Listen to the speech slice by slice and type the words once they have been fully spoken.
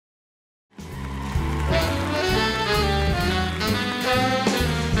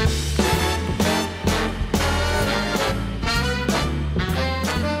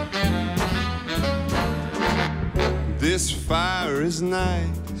fire is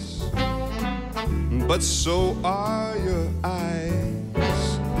nice, but so are your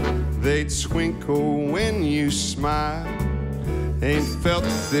eyes. They twinkle when you smile. Ain't felt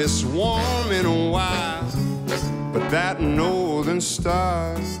this warm in a while, but that northern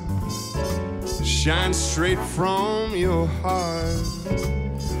star shines straight from your heart.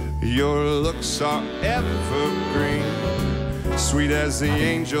 Your looks are evergreen, sweet as the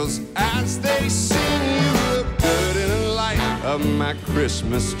angels as they sing. You look good in the light of my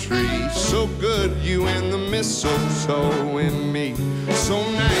Christmas tree. So good, you and the mistletoe and me. So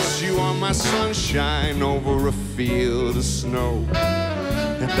nice, you are my sunshine over a field of snow.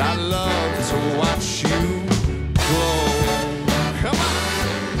 And I love to watch you glow. Come on!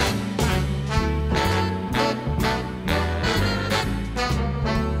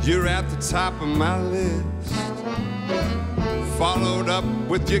 You're at the top of my list, followed up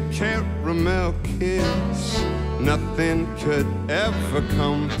with your caramel kiss. Nothing could ever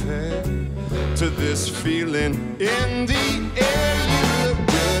compare to this feeling in the air. You look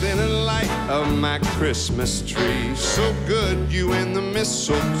good in the light of my Christmas tree. So good, you and the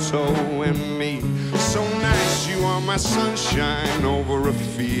mistletoe and me. So nice, you are my sunshine over a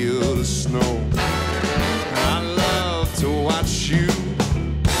field of snow. I love to watch you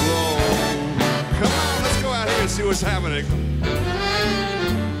glow. Come on, let's go out here and see what's happening.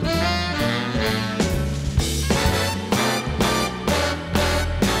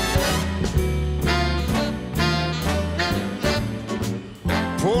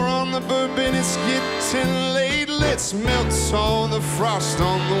 Pour on the bourbon, it's getting late. Let's melt all the frost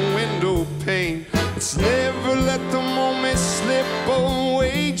on the window pane. Let's never let the moment slip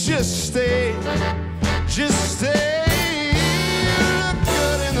away. Just stay, just stay. You look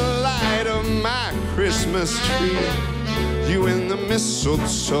good in the light of my Christmas tree. You and the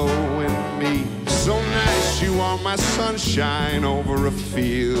mistletoe and me. So nice, you are my sunshine over a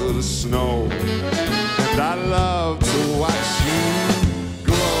field of snow. And I love to watch you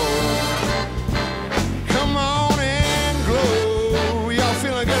glow. Come on and glow. Y'all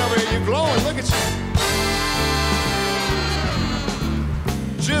feeling good over here? You glowing, look at you.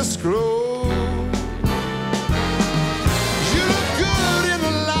 Just glow. You look good in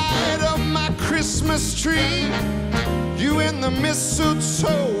the light of my Christmas tree. You and the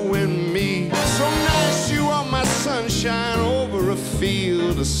mistletoe and me. So nice, you are my sunshine over a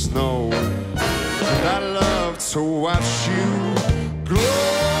field of snow. And I love to watch you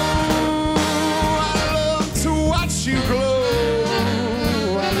glow. I love to watch you glow.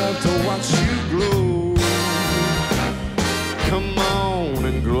 I love to watch you glow. Come on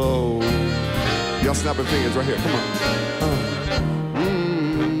and glow. Y'all snapping fingers right here, come on.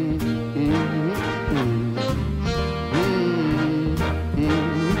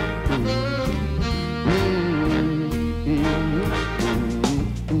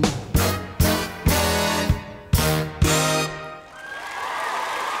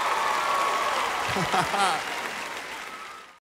 Ha ha ha!